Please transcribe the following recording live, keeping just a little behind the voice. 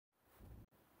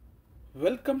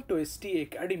Welcome to STA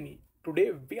Academy.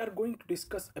 Today we are going to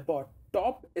discuss about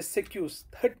top SAQs,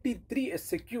 33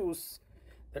 SAQs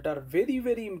that are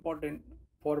very important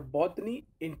for Botany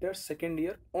Inter second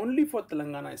year only for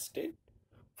Telangana state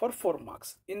for 4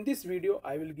 marks. In this video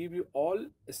I will give you all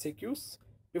SAQs.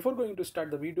 Before going to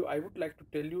start the video, I would like to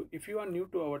tell you, if you are new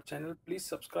to our channel, please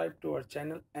subscribe to our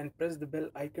channel and press the bell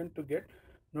icon to get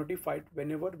notified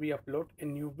whenever we upload a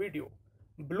new video.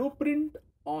 Blueprint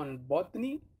on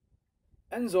Botany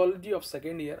and zoology of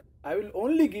second year I will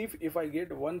only give if I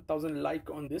get 1000 like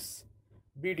on this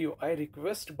video. I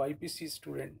request BPC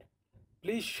student,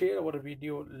 please share our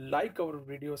video, like our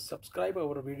video, subscribe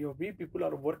our video. We people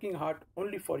are working hard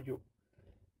only for you.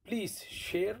 Please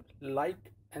share,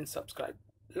 like and subscribe.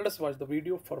 Let us watch the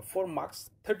video for 4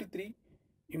 marks, 33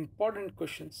 important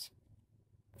questions.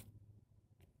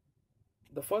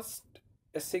 The first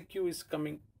SAQ is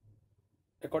coming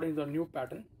according to the new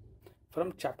pattern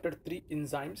from chapter 3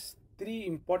 enzymes. 3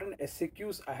 important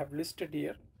SAQs I have listed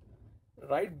here.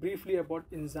 Write briefly about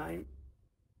enzyme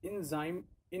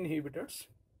inhibitors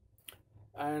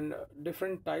and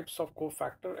different types of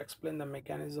cofactor. Explain the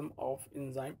mechanism of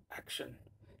enzyme action.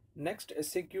 Next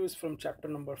SAQ is from chapter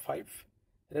number 5,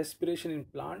 respiration in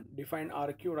plant. Define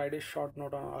RQ. Write a short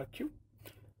note on RQ.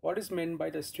 What is meant by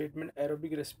the statement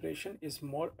aerobic respiration is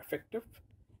more effective?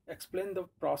 Explain the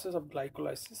process of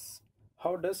glycolysis.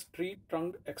 How does tree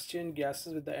trunk exchange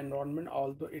gases with the environment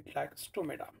although it lacks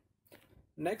stomata?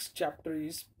 Next chapter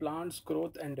is plants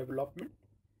growth and development.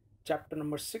 Chapter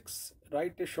number 6,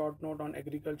 write a short note on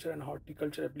agriculture and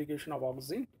horticulture application of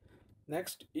oxygen.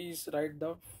 Next is write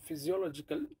the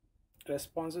physiological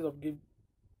responses of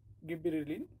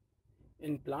gibberellin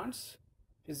in plants,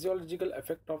 physiological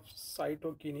effect of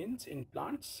cytokinins in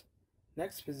plants.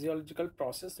 Next, physiological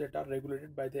process that are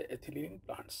regulated by the ethylene in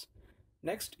plants.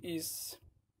 Next is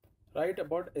write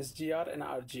about SGR and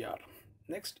RGR.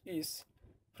 Next is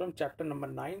from chapter number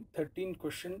 9, 13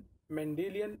 question.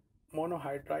 Mendelian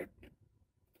monohybrid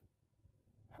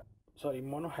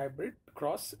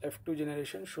cross F2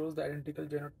 generation shows the identical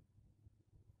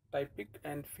genotypic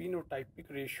and phenotypic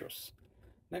ratios.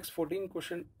 Next 14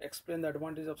 question. Explain the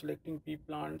advantage of selecting pea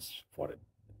plants for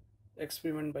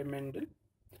experiment by Mendel.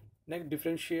 Next,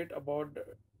 differentiate about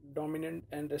dominant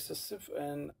and recessive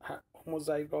and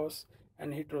homozygous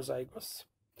and heterozygous.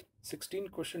 16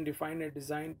 question. Define and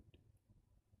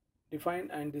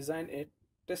design a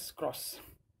test cross.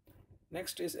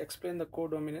 Next is explain the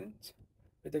codominance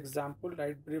with example.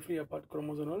 Write briefly about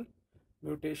chromosomal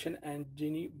mutation and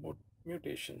gene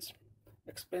mutations.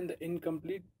 Explain the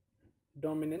incomplete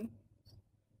dominance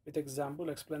with example.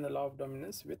 Explain the law of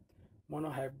dominance with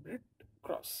monohybrid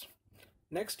cross.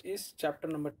 Next is chapter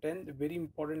number 10, the very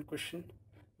important question,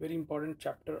 very important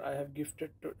chapter. I have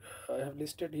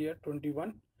listed here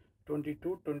 21,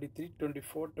 22, 23,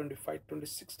 24, 25,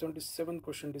 26, 27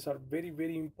 questions. These are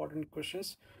very important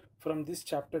questions from this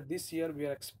chapter. This year we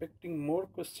are expecting more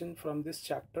questions from this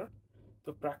chapter.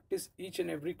 So practice each and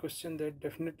every question. That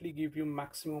definitely give you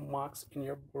maximum marks in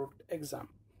your board exam.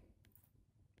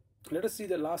 Let us see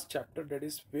the last chapter, that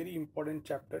is very important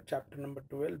chapter, chapter number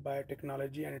 12,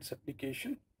 biotechnology and its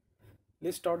application.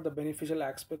 List out the beneficial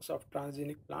aspects of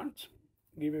transgenic plants.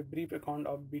 Give a brief account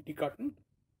of BT cotton.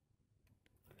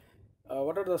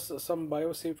 What are some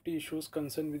biosafety issues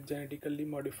concerned with genetically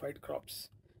modified crops?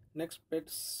 Next,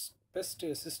 pest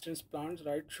resistance plants.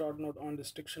 Write short note on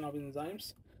restriction of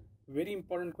enzymes. Very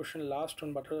important question, last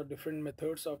one. What are the different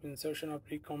methods of insertion of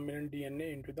recombinant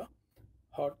DNA into the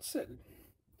hot cell?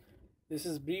 This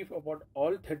is brief about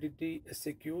all 33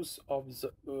 SAQs of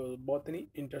Botany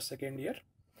Inter second year.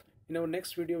 In our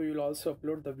next video, we will also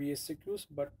upload the VSAQs.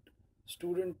 But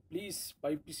student, please,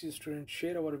 BPC student,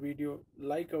 share our video,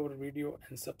 like our video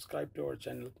and subscribe to our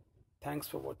channel. Thanks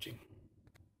for watching.